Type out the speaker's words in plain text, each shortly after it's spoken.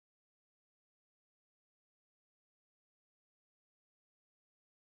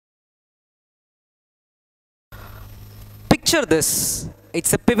Picture this.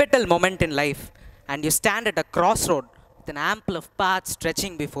 It's a pivotal moment in life, and you stand at a crossroad with an ample of paths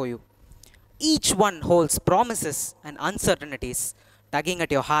stretching before you. Each one holds promises and uncertainties tugging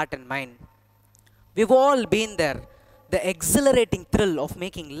at your heart and mind. We've all been there, the exhilarating thrill of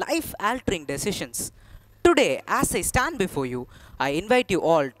making life altering decisions. Today, as I stand before you, I invite you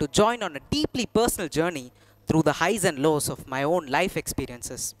all to join on a deeply personal journey through the highs and lows of my own life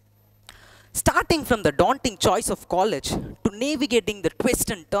experiences. Starting from the daunting choice of college to navigating the twists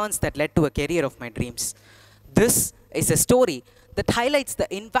and turns that led to a career of my dreams. This is a story that highlights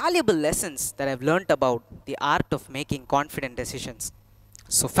the invaluable lessons that I've learned about the art of making confident decisions.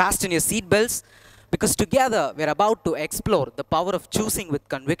 So fasten your seatbelts because together we're about to explore the power of choosing with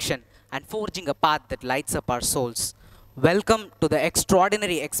conviction and forging a path that lights up our souls. Welcome to the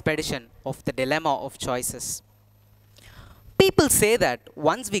extraordinary expedition of the dilemma of choices. People say that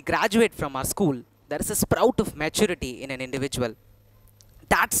once we graduate from our school, there is a sprout of maturity in an individual.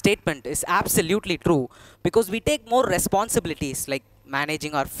 That statement is absolutely true because we take more responsibilities like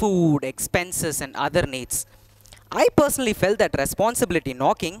managing our food, expenses, and other needs. I personally felt that responsibility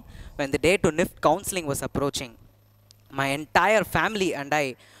knocking when the day to NIFT counseling was approaching. My entire family and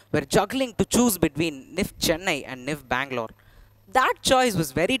I were juggling to choose between NIFT Chennai and NIFT Bangalore. That choice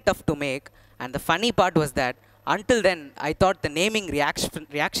was very tough to make, and the funny part was that until then, I thought the naming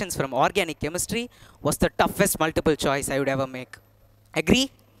reactions from organic chemistry was the toughest multiple choice I would ever make. Agree?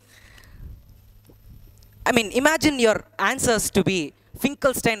 I mean, imagine your answers to be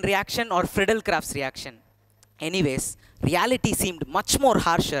Finkelstein reaction or Friedel-Crafts reaction. Anyways, reality seemed much more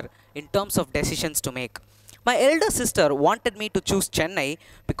harsher in terms of decisions to make. My elder sister wanted me to choose Chennai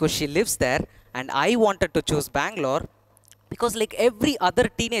because she lives there, and I wanted to choose Bangalore because, like every other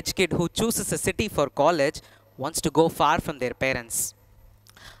teenage kid who chooses a city for college, wants to go far from their parents.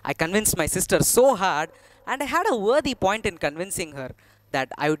 I convinced my sister so hard, and I had a worthy point in convincing her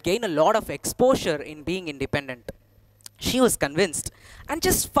that I would gain a lot of exposure in being independent. She was convinced, and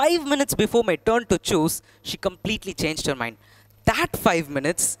just 5 minutes before my turn to choose, she completely changed her mind. That 5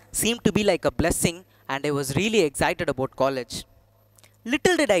 minutes seemed to be like a blessing, and I was really excited about college.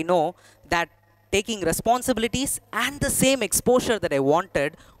 Little did I know that taking responsibilities and the same exposure that I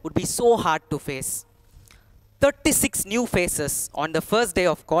wanted would be so hard to face. 36 new faces on the first day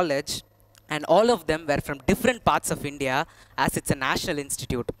of college, and all of them were from different parts of India as it's a national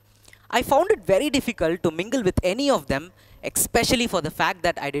institute. I found it very difficult to mingle with any of them, especially for the fact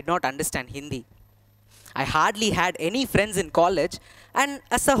that I did not understand Hindi. I hardly had any friends in college, and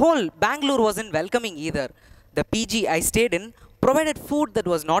as a whole, Bangalore wasn't welcoming either. The PG I stayed in provided food that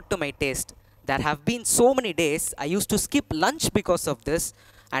was not to my taste. There have been so many days I used to skip lunch because of this,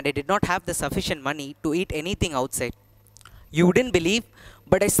 and I did not have the sufficient money to eat anything outside. You wouldn't believe,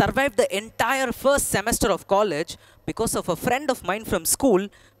 but I survived the entire first semester of college because of a friend of mine from school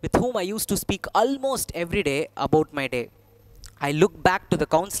with whom I used to speak almost every day about my day. I look back to the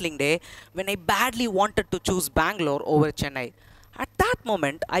counseling day when I badly wanted to choose Bangalore over Chennai. At that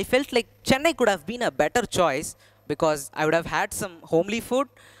moment, I felt like Chennai could have been a better choice because I would have had some homely food,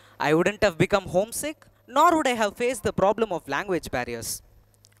 I wouldn't have become homesick, nor would I have faced the problem of language barriers.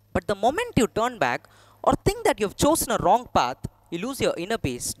 But the moment you turn back or think that you've chosen a wrong path, you lose your inner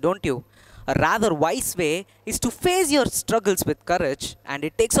peace, don't you? A rather wise way is to face your struggles with courage, and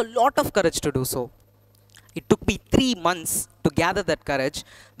it takes a lot of courage to do so. It took me 3 months to gather that courage,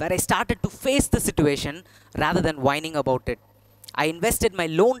 where I started to face the situation rather than whining about it. I invested my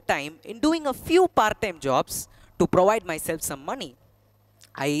lone time in doing a few part-time jobs to provide myself some money.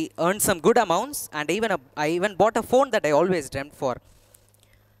 I earned some good amounts, and I even bought a phone that I always dreamt for.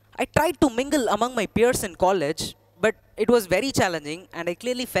 I tried to mingle among my peers in college, but it was very challenging, and I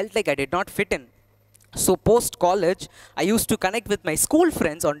clearly felt like I did not fit in. So post-college, I used to connect with my school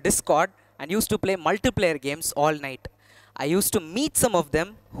friends on Discord and used to play multiplayer games all night. I used to meet some of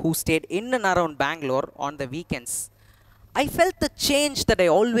them who stayed in and around Bangalore on the weekends. I felt the change that I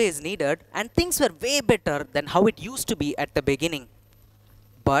always needed, and things were way better than how it used to be at the beginning.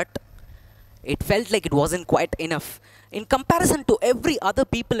 But it felt like it wasn't quite enough. In comparison to every other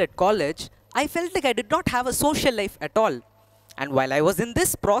people at college, I felt like I did not have a social life at all. And while I was in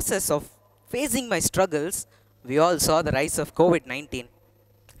this process of facing my struggles, we all saw the rise of COVID-19.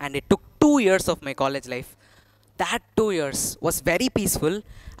 And it took 2 years of my college life. That 2 years was very peaceful,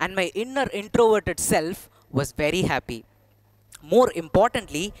 and my inner introverted self was very happy. More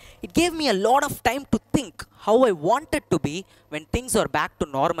importantly, it gave me a lot of time to think how I wanted to be when things are back to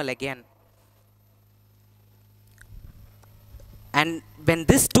normal again. And when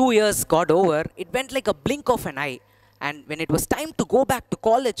this 2 years got over, it went like a blink of an eye. And when it was time to go back to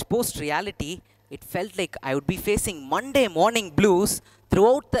college post reality, it felt like I would be facing Monday morning blues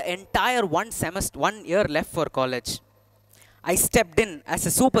throughout the entire one semester, 1 year left for college. I stepped in as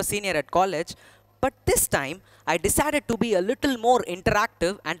a super senior at college, but this time I decided to be a little more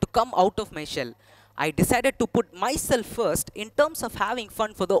interactive and to come out of my shell. I decided to put myself first in terms of having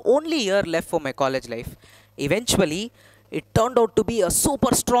fun for the only year left for my college life. Eventually, it turned out to be a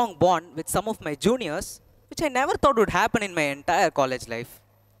super strong bond with some of my juniors, which I never thought would happen in my entire college life.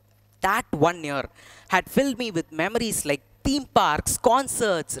 That 1 year had filled me with memories like theme parks,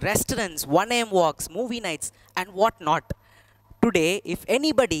 concerts, restaurants, 1 a.m. walks, movie nights, and whatnot. Today, if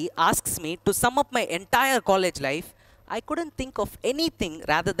anybody asks me to sum up my entire college life, I couldn't think of anything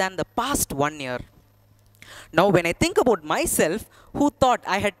rather than the past 1 year. Now, when I think about myself, who thought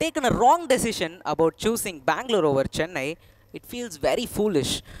I had taken a wrong decision about choosing Bangalore over Chennai, it feels very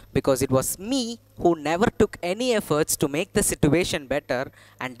foolish because it was me who never took any efforts to make the situation better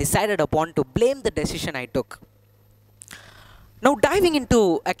and decided upon to blame the decision I took. Now, diving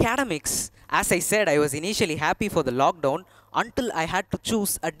into academics, as I said, I was initially happy for the lockdown until I had to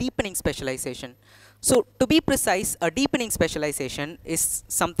choose a deepening specialization. So, to be precise, a deepening specialization is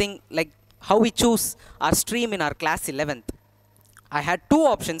something like how we choose our stream in our class 11th. I had two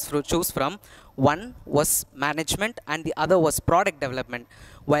options to choose from. One was management and the other was product development.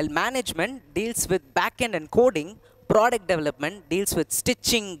 While management deals with backend and coding, product development deals with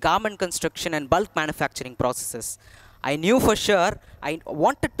stitching, garment construction, and bulk manufacturing processes. I knew for sure I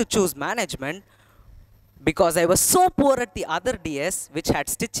wanted to choose management because I was so poor at the other DS, which had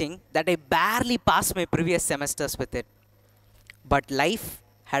stitching, that I barely passed my previous semesters with it. But life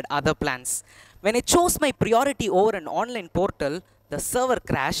had other plans. When I chose my priority over an online portal, the server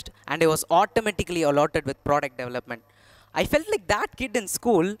crashed and I was automatically allotted with product development. I felt like that kid in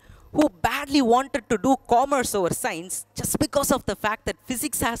school who badly wanted to do commerce over science just because of the fact that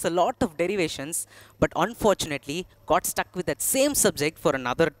physics has a lot of derivations, but unfortunately got stuck with that same subject for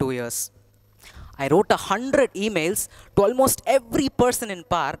another 2 years. I wrote 100 emails to almost every person in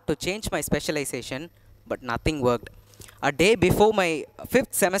PAR to change my specialization, but nothing worked. A day before my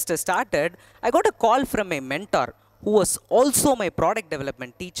 5th semester started, I got a call from my mentor, who was also my product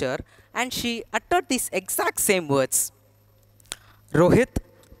development teacher, and she uttered these exact same words. Rohith,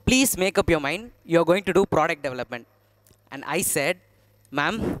 please make up your mind, you're going to do product development. And I said,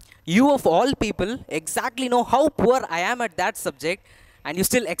 ma'am, you of all people exactly know how poor I am at that subject, and you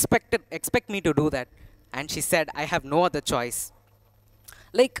still expect me to do that. And she said, I have no other choice.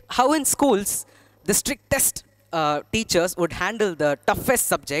 Like how in schools, the strictest teachers would handle the toughest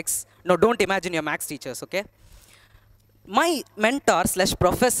subjects. No, don't imagine your maths teachers, okay? My mentor slash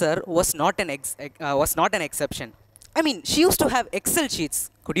professor was not an exception. I mean, she used to have Excel sheets.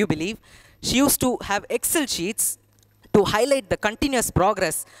 Could you believe? She used to have Excel sheets to highlight the continuous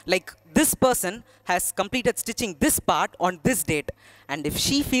progress. Like this person has completed stitching this part on this date. And if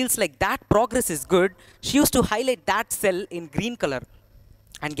she feels like that progress is good, she used to highlight that cell in green color.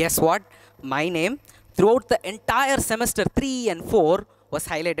 And guess what? My name throughout the entire semester 3 and 4 was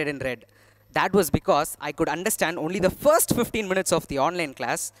highlighted in red. That was because I could understand only the first 15 minutes of the online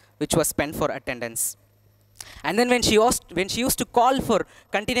class, which was spent for attendance. And then when she used to call for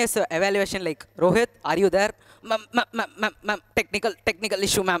continuous evaluation, like, Rohith, are you there? Ma'am, technical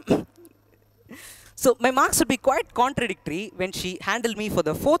issue, ma'am. So my marks would be quite contradictory when she handled me for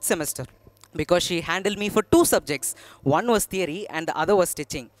the 4th semester, because she handled me for 2 subjects. One was theory and the other was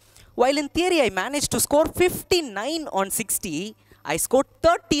stitching. While in theory I managed to score 59 on 60, I scored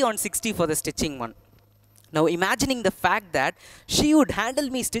 30 on 60 for the stitching one. Now imagining the fact that she would handle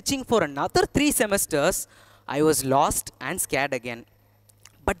me stitching for another 3 semesters, I was lost and scared again.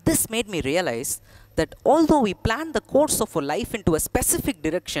 But this made me realize that although we plan the course of a life into a specific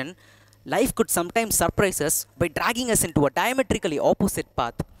direction, life could sometimes surprise us by dragging us into a diametrically opposite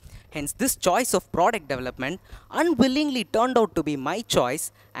path. Hence, this choice of product development unwillingly turned out to be my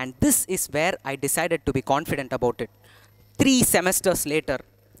choice, and this is where I decided to be confident about it. 3 semesters later,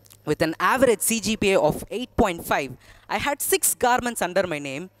 with an average CGPA of 8.5, I had 6 garments under my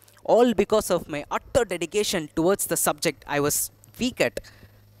name, all because of my utter dedication towards the subject I was weak at.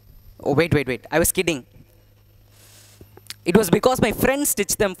 Oh, wait, I was kidding. It was because my friend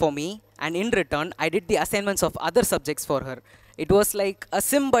stitched them for me, and in return, I did the assignments of other subjects for her. It was like a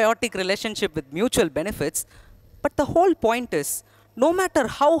symbiotic relationship with mutual benefits. But the whole point is, no matter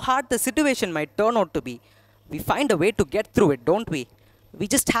how hard the situation might turn out to be, we find a way to get through it, don't we? We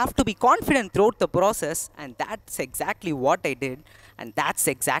just have to be confident throughout the process, and that's exactly what I did, and that's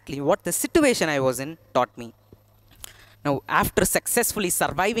exactly what the situation I was in taught me. Now, after successfully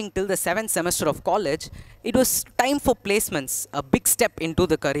surviving till the 7th semester of college, it was time for placements, a big step into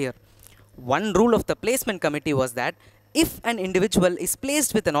the career. One rule of the placement committee was that if an individual is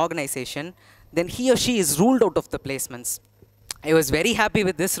placed with an organization, then he or she is ruled out of the placements. I was very happy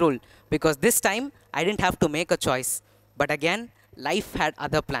with this rule because this time I didn't have to make a choice. But again, life had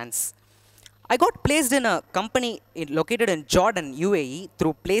other plans. I got placed in a company located in Jordan, UAE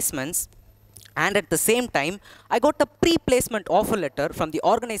through placements, and at the same time, I got a pre-placement offer letter from the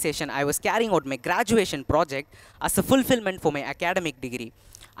organization I was carrying out my graduation project as a fulfillment for my academic degree.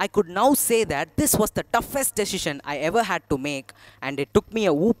 I could now say that this was the toughest decision I ever had to make, and it took me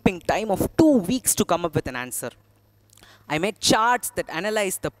a whooping time of 2 weeks to come up with an answer. I made charts that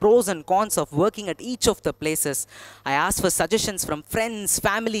analyzed the pros and cons of working at each of the places. I asked for suggestions from friends,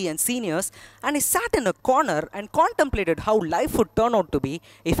 family, and seniors, and I sat in a corner and contemplated how life would turn out to be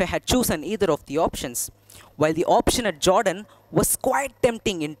if I had chosen either of the options. While the option at Jordan was quite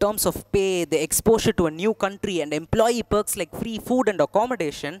tempting in terms of pay, the exposure to a new country, and employee perks like free food and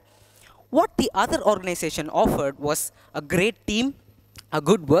accommodation, what the other organization offered was a great team, a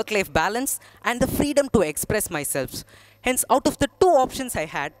good work-life balance, and the freedom to express myself. Hence, out of the two options I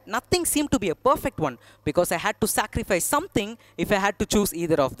had, nothing seemed to be a perfect one because I had to sacrifice something if I had to choose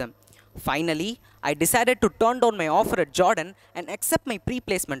either of them. Finally, I decided to turn down my offer at Jordan and accept my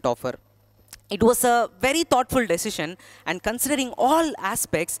pre-placement offer. It was a very thoughtful decision, and considering all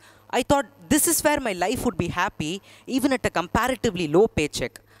aspects, I thought this is where my life would be happy even at a comparatively low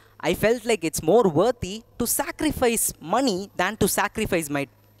paycheck. I felt like it's more worthy to sacrifice money than to sacrifice my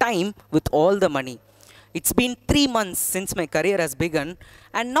time with all the money. It's been 3 months since my career has begun,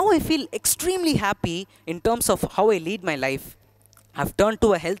 and now I feel extremely happy in terms of how I lead my life. I've turned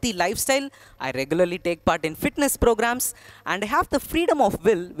to a healthy lifestyle, I regularly take part in fitness programs, and I have the freedom of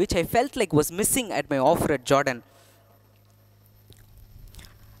will which I felt like was missing at my offer at Jordan.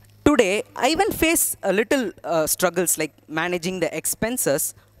 Today, I even face a little struggles like managing the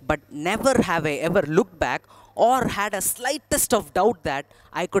expenses, but never have I ever looked back or had a slightest of doubt that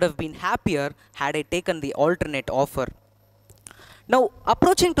I could have been happier had I taken the alternate offer. Now,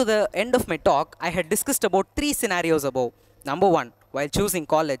 approaching to the end of my talk, I had discussed about 3 scenarios above. Number 1, while choosing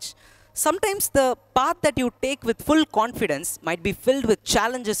college. Sometimes the path that you take with full confidence might be filled with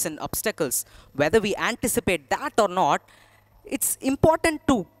challenges and obstacles. Whether we anticipate that or not, it's important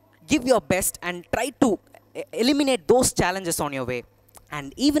to give your best and try to eliminate those challenges on your way.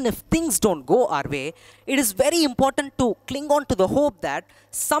 And even if things don't go our way, it is very important to cling on to the hope that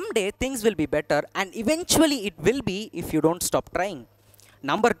someday things will be better, and eventually it will be if you don't stop trying.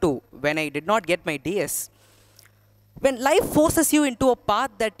 Number 2, when I did not get my DS. When life forces you into a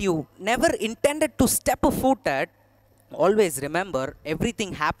path that you never intended to step a foot at, always remember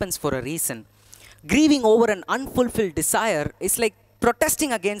everything happens for a reason. Grieving over an unfulfilled desire is like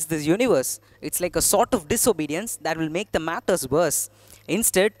protesting against this universe. It's like a sort of disobedience that will make the matters worse.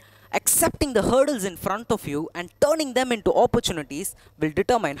 Instead, accepting the hurdles in front of you and turning them into opportunities will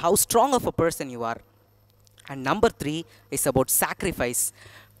determine how strong of a person you are. And number 3 is about sacrifice.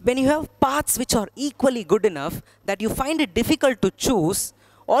 When you have paths which are equally good enough that you find it difficult to choose,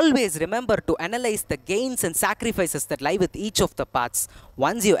 always remember to analyze the gains and sacrifices that lie with each of the paths.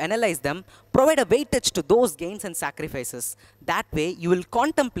 Once you analyze them, provide a weightage to those gains and sacrifices. That way, you will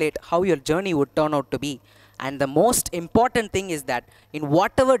contemplate how your journey would turn out to be. And the most important thing is that in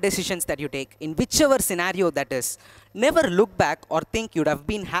whatever decisions that you take, in whichever scenario that is, never look back or think you'd have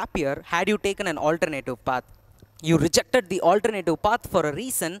been happier had you taken an alternative path. You rejected the alternative path for a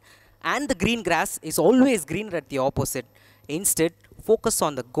reason, and the green grass is always greener at the opposite. Instead, focus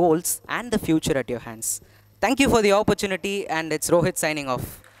on the goals and the future at your hands. Thank you for the opportunity, and it's Rohith signing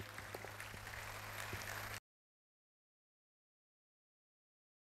off.